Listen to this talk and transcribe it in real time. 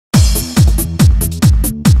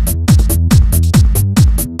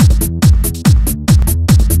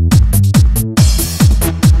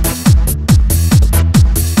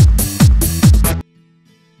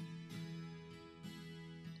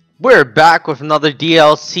We're back with another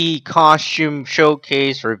DLC costume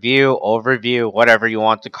showcase, review, overview, whatever you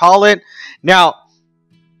want to call it. Now,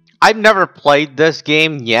 I've never played this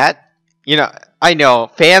game yet. You know, I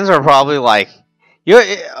know fans are probably like,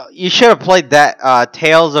 you should have played that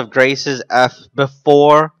Tales of Grace's F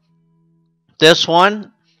before this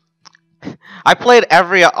one. I played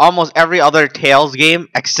almost every other Tales game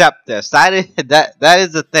except this. That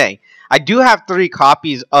is the thing. I do have 3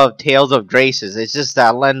 copies of Tales of Graces. It's just that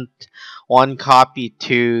I lent one copy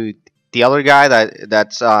to the other guy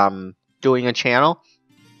that's doing a channel.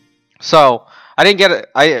 So I didn't get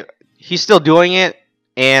it. He's still doing it,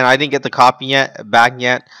 and I didn't get the copy back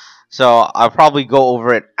yet. So I'll probably go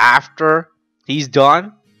over it after he's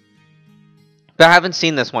done. But I haven't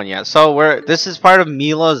seen this one yet. So this is part of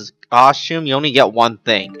Mila's costume. You only get one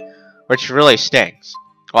thing, which really stinks.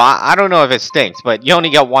 Well, I don't know if it stinks, but you only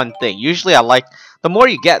get one thing. Usually I like, the more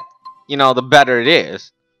you get, you know, the better it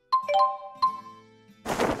is.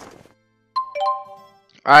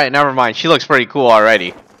 Alright, never mind. She looks pretty cool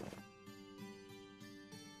already.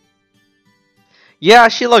 Yeah,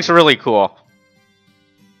 she looks really cool.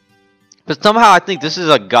 But somehow I think this is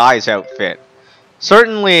a guy's outfit.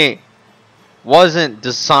 Certainly wasn't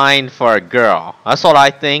designed for a girl. That's what I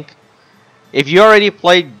think. If you already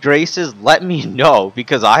played Grace's, let me know,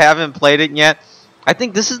 because I haven't played it yet. I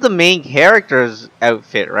think this is the main character's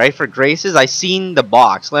outfit, right? For Grace's, I seen the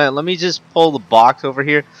box. Let me just pull the box over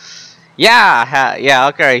here. Yeah,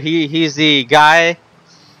 okay. He's the guy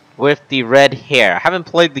with the red hair. I haven't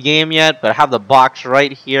played the game yet, but I have the box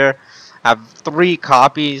right here. I have 3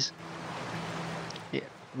 copies.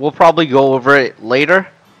 We'll probably go over it later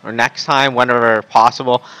or next time, whenever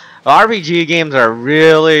possible. RPG games are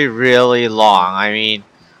really, really long. I mean,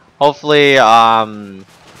 hopefully,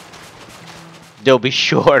 they'll be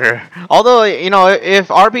shorter. Although, you know, if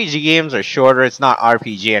RPG games are shorter, it's not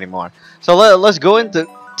RPG anymore. So let's go into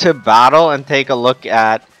battle and take a look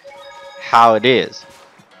at how it is.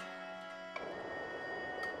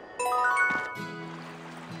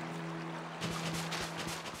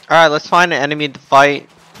 Alright, let's find an enemy to fight.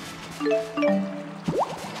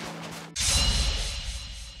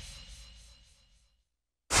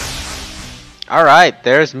 Alright,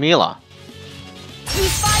 there's Mila.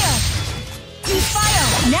 Use fire! Use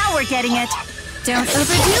fire! Now we're getting it! Don't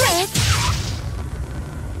overdo it!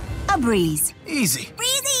 A breeze. Easy.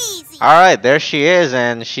 Breezy! Alright, there she is,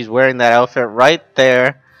 and she's wearing that outfit right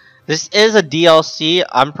there. This is a DLC.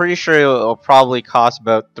 I'm pretty sure it will probably cost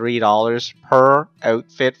about $3 per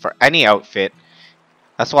outfit for any outfit.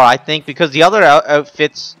 That's what I think, because the other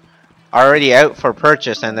outfits are already out for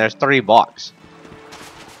purchase, and there's $3.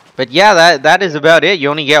 But yeah, that is about it. You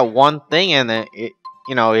only get one thing, and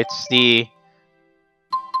you know, it's the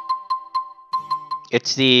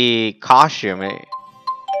costume.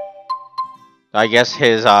 I guess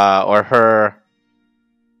his or her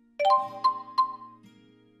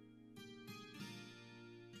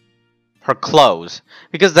clothes,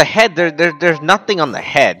 because the head there's nothing on the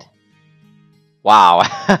head. Wow.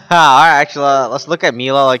 Alright, actually, let's look at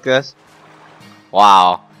Mila like this.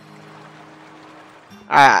 Wow.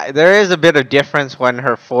 There is a bit of difference when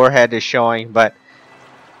her forehead is showing, but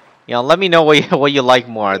you know, let me know what you like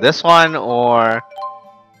more, this one or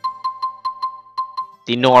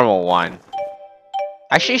the normal one.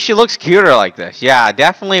 Actually, she looks cuter like this. Yeah,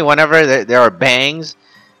 definitely. Whenever there are bangs,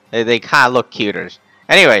 they kind of look cuter.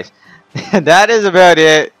 Anyways, that is about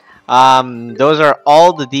it. Those are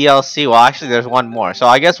all the DLC. Well, actually, there's one more. So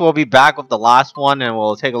I guess we'll be back with the last one, and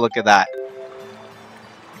we'll take a look at that.